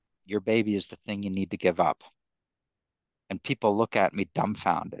 Your baby is the thing you need to give up. And people look at me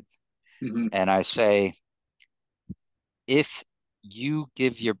dumbfounded. Mm-hmm. And I say, if you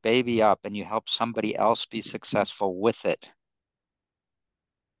give your baby up and you help somebody else be successful with it,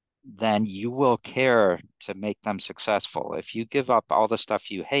 then you will care to make them successful. If you give up all the stuff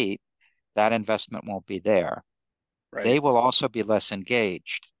you hate, that investment won't be there. Right. They will also be less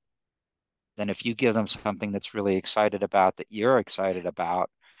engaged than if you give them something that's really excited about, that you're excited about,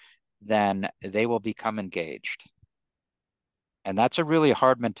 then they will become engaged. And that's a really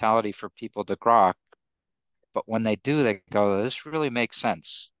hard mentality for people to grok. But when they do, they go, this really makes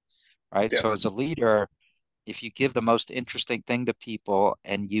sense, right? Yeah. So as a leader, if you give the most interesting thing to people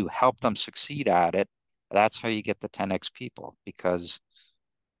and you help them succeed at it, that's how you get the 10x people because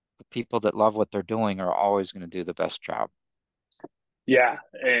the people that love what they're doing are always going to do the best job. Yeah,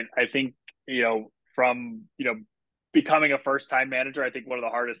 and I think from becoming a first time manager, I think one of the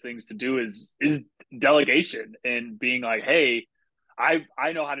hardest things to do is delegation and being like, hey,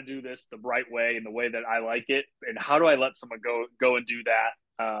 I know how to do this the right way and the way that I like it, and how do I let someone go and do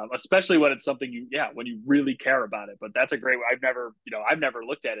that? Especially when it's something when you really care about it. But that's a great. I've never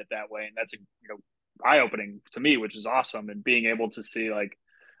looked at it that way, and that's eye opening to me, which is awesome. And being able to see like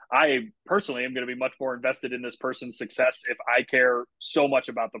I personally am going to be much more invested in this person's success if I care so much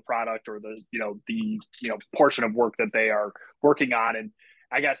about the product or the portion of work that they are working on. And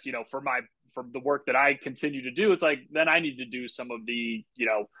I guess for the work that I continue to do, it's like then I need to do some of the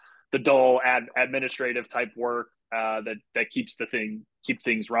dull administrative type work that keep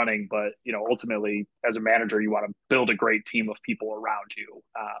things running. But ultimately, as a manager, you want to build a great team of people around you,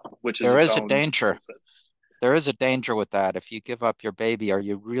 which is There its is a own skill danger. set. There is a danger with that. If you give up your baby, are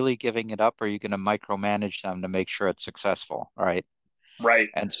you really giving it up? Or are you going to micromanage them to make sure it's successful? Right. Right.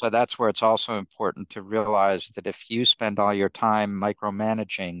 And so that's where it's also important to realize that if you spend all your time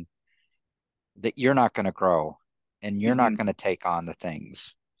micromanaging, that you're not going to grow and you're not Mm-hmm. going to take on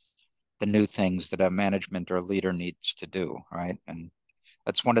the new things that a management or leader needs to do, right? And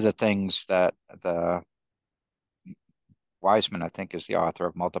that's one of the things that the Wiseman, I think, is the author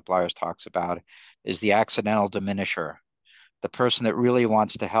of Multipliers, talks about is the accidental diminisher, the person that really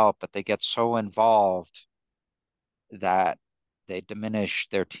wants to help, but they get so involved that they diminish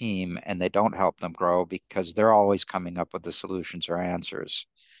their team and they don't help them grow because they're always coming up with the solutions or answers.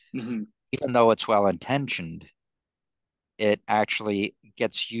 Mm-hmm. Even though it's well intentioned, it actually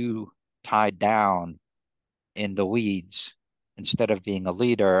gets you tied down in the weeds instead of being a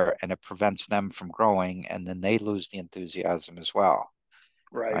leader, and it prevents them from growing, and then they lose the enthusiasm as well,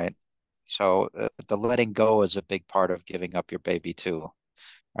 Right. right? So the letting go is a big part of giving up your baby too,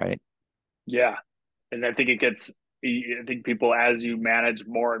 right? Yeah. And I think people, as you manage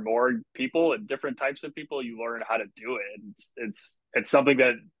more and more people and different types of people, you learn how to do it. And it's something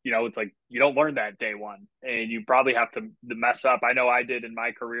that, it's like you don't learn that day one and you probably have to mess up. I know I did in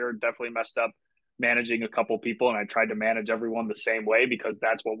my career, definitely messed up managing a couple people and I tried to manage everyone the same way because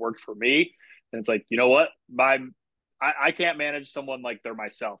that's what worked for me. And it's like, you know what? I can't manage someone like they're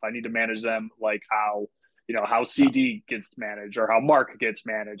myself. I need to manage them like how Yeah. CD gets managed or how Mark gets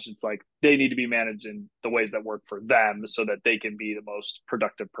managed. It's like they need to be managed in the ways that work for them so that they can be the most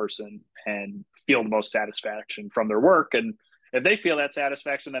productive person and feel the most satisfaction from their work. And if they feel that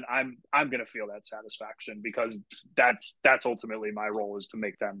satisfaction, then I'm going to feel that satisfaction because that's ultimately my role is to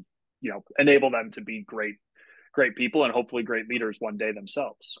make them, enable them to be great people and hopefully great leaders one day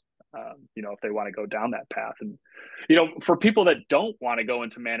themselves. If they want to go down that path. And, for people that don't want to go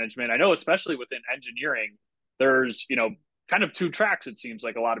into management, I know, especially within engineering, there's, kind of two tracks, it seems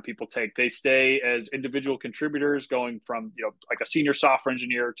like a lot of people take. They stay as individual contributors, going from, like a senior software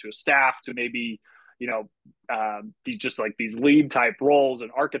engineer to a staff to maybe, these just like these lead type roles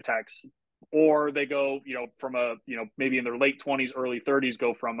and architects, or they go, from a, maybe in their late 20s, early 30s,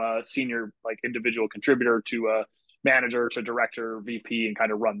 go from a senior like individual contributor to a manager to director, VP, and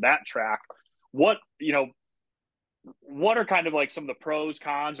kind of run that track. What what are kind of like some of the pros,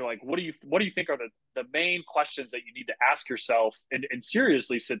 cons, or like what do you think are the main questions that you need to ask yourself and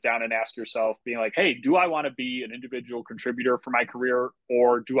seriously sit down and ask yourself, being like, hey, do I want to be an individual contributor for my career,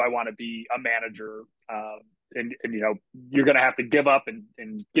 or do I want to be a manager? And you're going to have to give up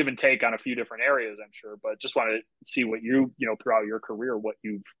and give and take on a few different areas, I'm sure. But just want to see what throughout your career, what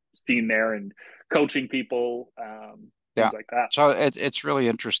you've seen there and coaching people, Yeah. things like that. So it's really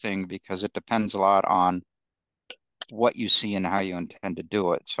interesting because it depends a lot on what you see and how you intend to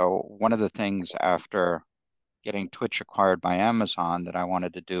do it. So one of the things after getting Twitch acquired by Amazon that I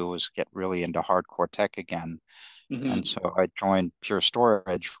wanted to do was get really into hardcore tech again. And Mm-hmm. so I joined Pure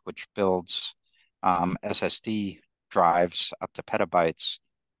Storage, which builds SSD drives up to petabytes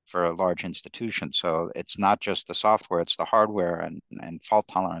for a large institution. So it's not just the software, it's the hardware and fault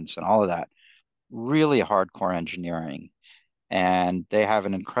tolerance and all of that. Really hardcore engineering. And they have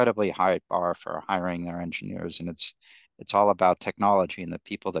an incredibly high bar for hiring their engineers. And it's all about technology. And the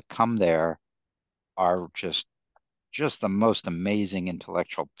people that come there are just the most amazing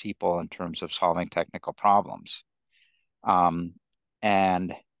intellectual people in terms of solving technical problems. Um,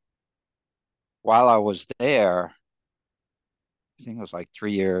 and while I was there, I think it was like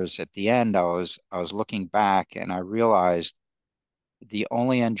 3 years. At the end, I was looking back and I realized the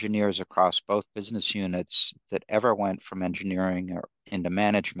only engineers across both business units that ever went from engineering or into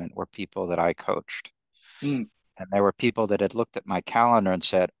management were people that I coached. Mm. And there were people that had looked at my calendar and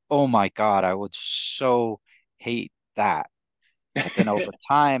said, "Oh my God, I would so hate that." But then over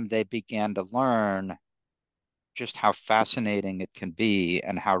time, they began to learn just how fascinating it can be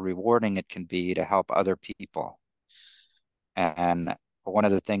and how rewarding it can be to help other people. And one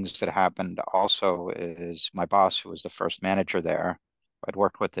of the things that happened also is my boss, who was the first manager there, I'd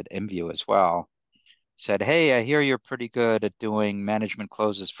worked with at InView as well, said, "Hey, I hear you're pretty good at doing management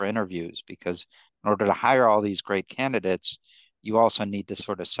closes for interviews because in order to hire all these great candidates, you also need to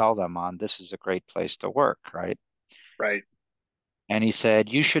sort of sell them on this is a great place to work, right?" Right. And he said,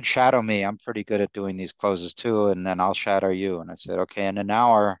 "You should shadow me. I'm pretty good at doing these closes too, and then I'll shadow you." And I said, "Okay, in an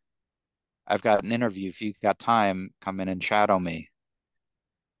hour, I've got an interview. If you got time, come in and shadow me."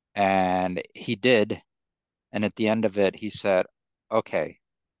 And he did. And at the end of it, he said, "Okay,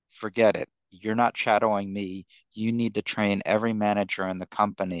 forget it. You're not shadowing me. You need to train every manager in the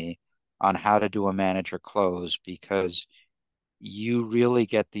company on how to do a manager close because you really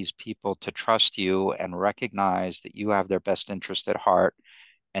get these people to trust you and recognize that you have their best interest at heart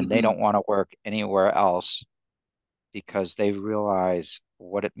and they Hmm. don't want to work anywhere else because they realize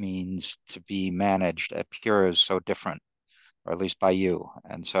what it means to be managed at Pure is so different, or at least by you."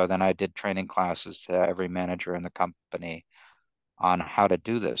 And so then I did training classes to every manager in the company on how to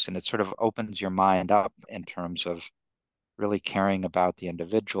do this. And it sort of opens your mind up in terms of really caring about the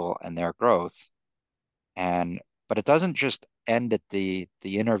individual and their growth. And but it doesn't just end at the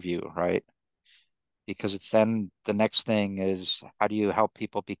interview, right? Because it's then the next thing is how do you help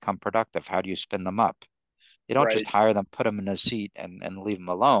people become productive? How do you spin them up? You don't just Right. hire them, put them in a seat and leave them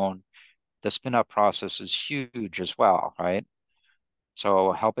alone. The spin up process is huge as well, right?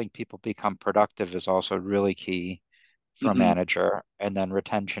 So helping people become productive is also really key for a Hmm. manager. And then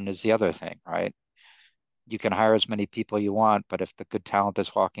retention is the other thing, right? You can hire as many people you want, but if the good talent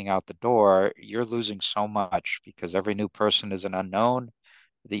is walking out the door, you're losing so much because every new person is an unknown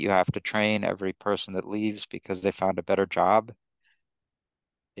that you have to train. Every person that leaves because they found a better job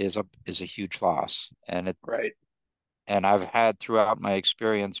is a huge loss. Right. And I've had throughout my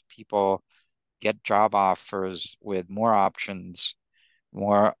experience people get job offers with more options,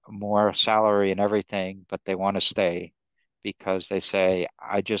 more salary and everything, but they want to stay because they say,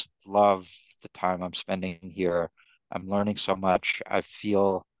 "I just love the time I'm spending here. I'm learning so much. I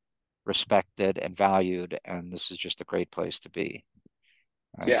feel respected and valued, and this is just a great place to be."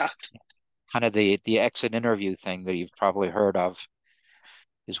 Right? Yeah. Kind of the exit interview thing that you've probably heard of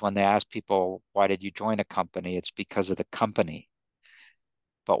is when they ask people, "Why did you join a company?" It's because of the company.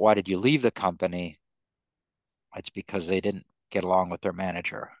 But why did you leave the company? It's because they didn't get along with their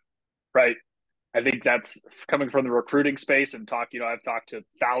manager. Right. I think that's coming from the recruiting space and talk. I've talked to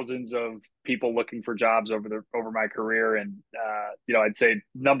thousands of people looking for jobs over my career, and I'd say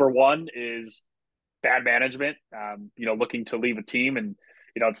number one is bad management. Looking to leave a team, and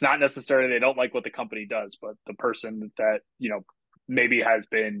it's not necessarily they don't like what the company does, but the person that maybe has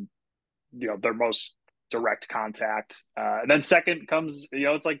been their most direct contact. And then second comes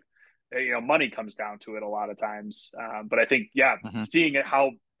it's like money comes down to it a lot of times. But I think Mhm. seeing it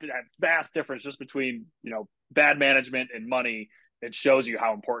how that vast difference just between bad management and money, it shows you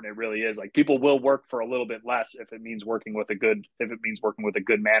how important it really is. Like people will work for a little bit less if it means working with a good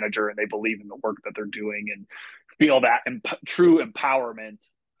manager and they believe in the work that they're doing and feel that true empowerment.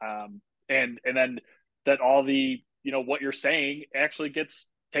 And then that all the what you're saying actually gets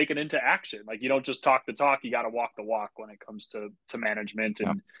taken into action. Like you don't just talk the talk, you got to walk the walk when it comes to management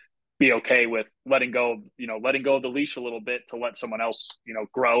Yeah. and be okay with letting go of the leash a little bit to let someone else,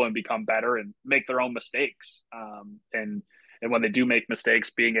 grow and become better and make their own mistakes. And when they do make mistakes,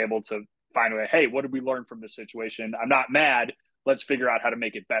 being able to find a way, hey, what did we learn from this situation? I'm not mad. Let's figure out how to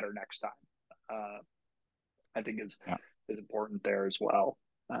make it better next time. Uh, I think Yeah. is important there as well.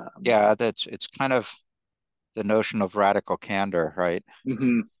 Um, Yeah, it's kind of the notion of radical candor, right?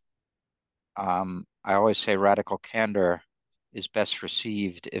 mm-hmm. I always say radical candor is best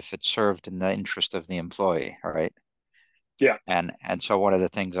received if it's served in the interest of the employee, right? Yeah. And so one of the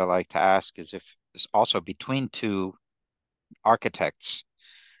things I like to ask is if it's also between two architects,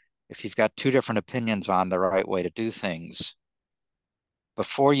 if you've got two different opinions on the right way to do things,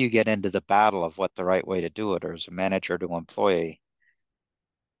 before you get into the battle of what the right way to do it, or as a manager to employee,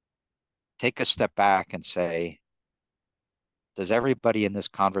 take a step back and say, does everybody in this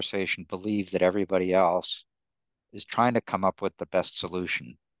conversation believe that everybody else is trying to come up with the best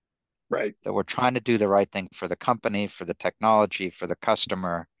solution? Right. that we're trying to do the right thing for the company, for the technology, for the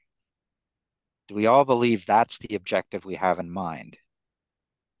customer. Do we all believe that's the objective we have in mind?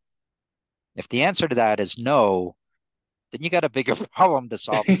 If the answer to that is no, then you got a bigger problem to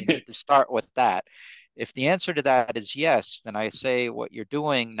solve and you need to start with that. If the answer to that is yes, then I say what you're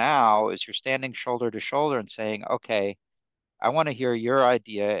doing now is you're standing shoulder to shoulder and saying, okay, I want to hear your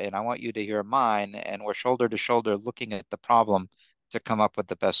idea and I want you to hear mine. And we're shoulder to shoulder looking at the problem to come up with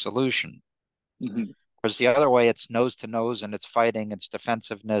the best solution. Mhm. Whereas the other way, it's nose to nose and it's fighting, it's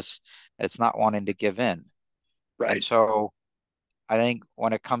defensiveness, it's not wanting to give in. And Right. so I think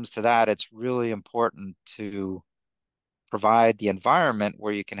when it comes to that, it's really important to provide the environment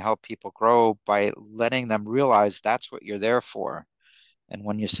where you can help people grow by letting them realize that's what you're there for. And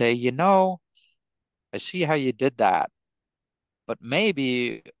when you say, I see how you did that, but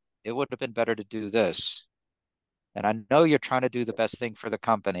maybe it would have been better to do this. And I know you're trying to do the best thing for the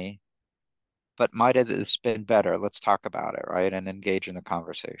company, but might have this been better? Let's talk about it, right? And engage in the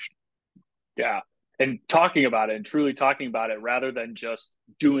conversation. Yeah. And talking about it and truly talking about it rather than just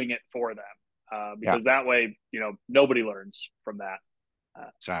doing it for them. Yeah, Because that way, nobody learns from that. Uh,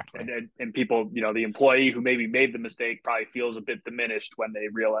 and, exactly. and and people, the employee who maybe made the mistake probably feels a bit diminished when they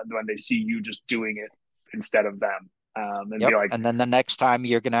realize when they see you just doing it instead of them, and be Yep. like, And then the next time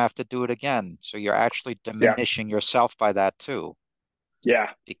you're going to have to do it again. So you're actually yeah, diminishing yourself by that too,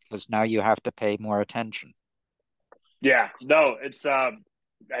 yeah, because now you have to pay more attention. yeah. No, it's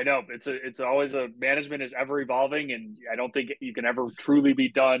I know it's always a management is ever evolving, and I don't think you can ever truly be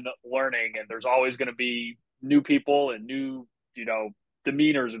done learning. And there's always going to be new people and new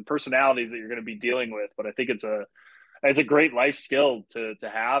demeanors and personalities that you're going to be dealing with. But I think it's a great life skill to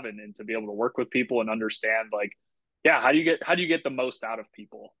have and to be able to work with people and understand like yeah how do you get the most out of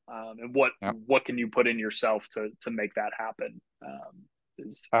people, and what Yep. what can you put in yourself to make that happen,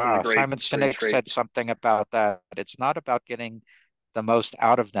 is a great Simon great Sinek trait. said something about that. It's not about getting the most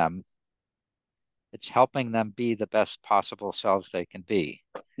out of them. It's helping them be the best possible selves they can be.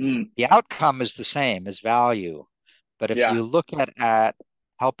 Mm, The outcome is the same as value. But if yeah, you look at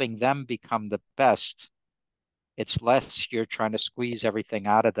helping them become the best, it's less you're trying to squeeze everything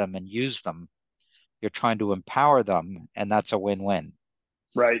out of them and use them. You're trying to empower them, and that's a win-win.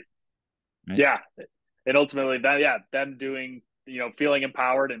 right, Right? yeah, and ultimately that yeah them doing feeling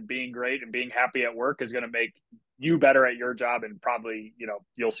empowered and being great and being happy at work is going to make you better at your job, and probably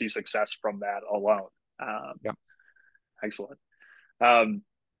you'll see success from that alone. um, Yep. Excellent. um,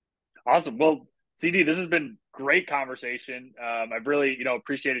 Awesome. Well, CD, this has been great conversation. I've really,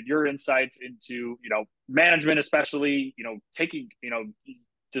 appreciated your insights into, management, especially, taking,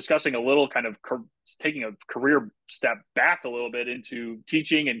 discussing a little kind of taking a career step back a little bit into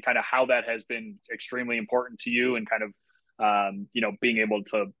teaching and kind of how that has been extremely important to you, and kind of, being able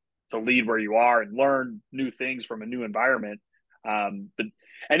to lead where you are and learn new things from a new environment. But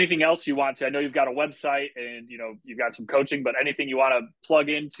anything else you want to? I know you've got a website and you've got some coaching, but anything you want to plug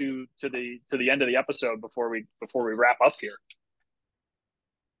into to the end of the episode before we wrap up here?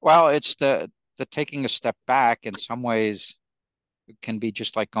 Well, it's the taking a step back in some ways can be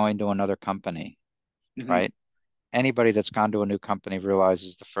just like going to another company, Mm-hmm. right? Anybody that's gone to a new company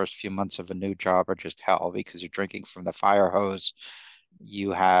realizes the first few months of a new job are just hell because you're drinking from the fire hose.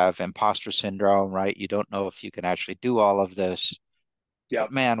 You have imposter syndrome, right? You don't know if you can actually do all of this. But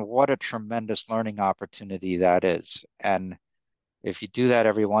Yep. man, what a tremendous learning opportunity that is. And if you do that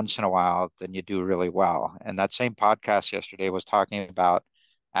every once in a while, then you do really well. And that same podcast yesterday was talking about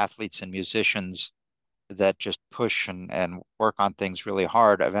athletes and musicians that just push and work on things really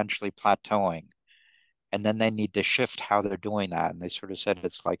hard, eventually plateauing. And then they need to shift how they're doing that. And they sort of said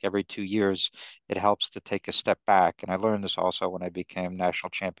it's like every 2 years, it helps to take a step back. And I learned this also when I became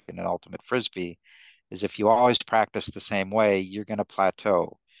national champion in ultimate frisbee, is if you always practice the same way, you're going to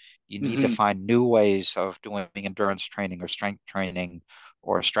plateau. You need to Mm-hmm. find new ways of doing endurance training or strength training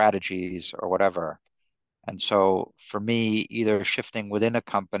or strategies or whatever. And so for me, either shifting within a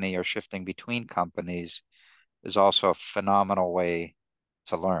company or shifting between companies is also a phenomenal way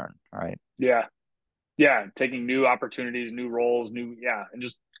to learn, right? Yeah. Yeah. Taking new opportunities, new roles, and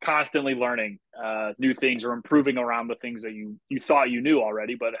just constantly learning new things or improving around the things that you thought you knew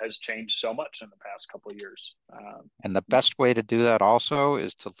already, but has changed so much in the past couple of years. And the best way to do that also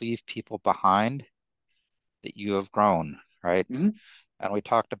is to leave people behind that you have grown, right? Mhm. And we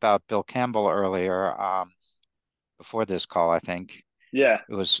talked about Bill Campbell earlier, before this call, I think. Yeah.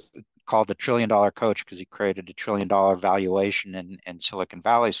 It was called the Trillion Dollar Coach because he created a $1 trillion valuation in Silicon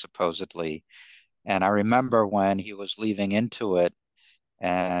Valley, supposedly. And I remember when he was leaving into it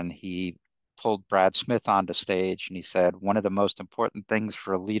and he pulled Brad Smith onto stage and he said, one of the most important things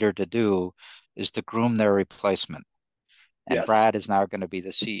for a leader to do is to groom their replacement. And Yes. Brad is now going to be the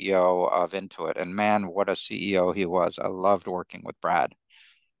CEO of Intuit. And man, what a CEO he was. I loved working with Brad.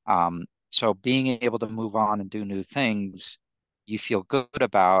 So being able to move on and do new things, you feel good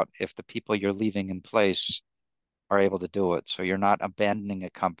about if the people you're leaving in place are able to do it. So you're not abandoning a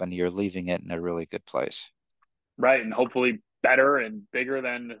company, you're leaving it in a really good place. Right. And hopefully better and bigger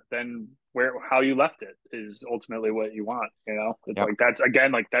than where how you left it is ultimately what you want. It's Yep. like that's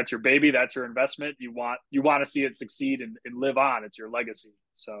again like that's your baby, that's your investment. You want to see it succeed and live on. It's your legacy.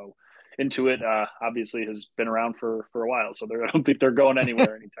 So Intuit obviously has been around for a while. So I don't think they're going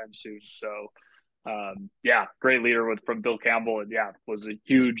anywhere anytime soon. So yeah, great leader from Bill Campbell, and yeah, was a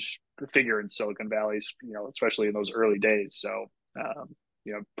huge figure in Silicon Valley, especially in those early days. So, um,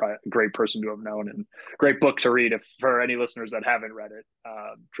 probably a great person to have known and great book to read if for any listeners that haven't read it.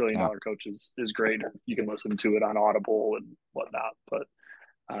 Trillion Yeah. Dollar Coach is great. You can listen to it on Audible and whatnot. But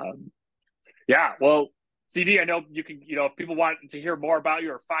um, yeah, well, CD, I know you can, if people want to hear more about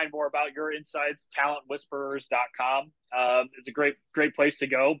you or find more about your insights, talentwhisperers.com is a great place to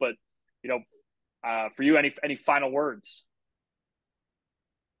go. But, you know, for you, any final words?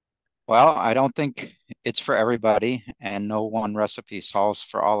 Well, I don't think it's for everybody, and no one recipe solves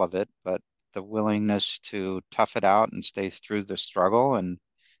for all of it, but the willingness to tough it out and stay through the struggle and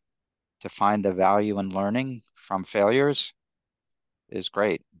to find the value in learning from failures is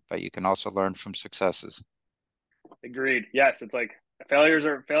great, but you can also learn from successes. Agreed. Yes, it's like failures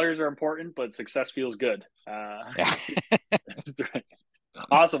are important, but success feels good. Yeah.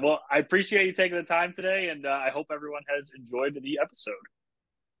 Awesome. Well, I appreciate you taking the time today, and I hope everyone has enjoyed the episode.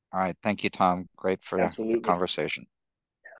 All right. Thank you, Tom. Great for the Absolutely. conversation.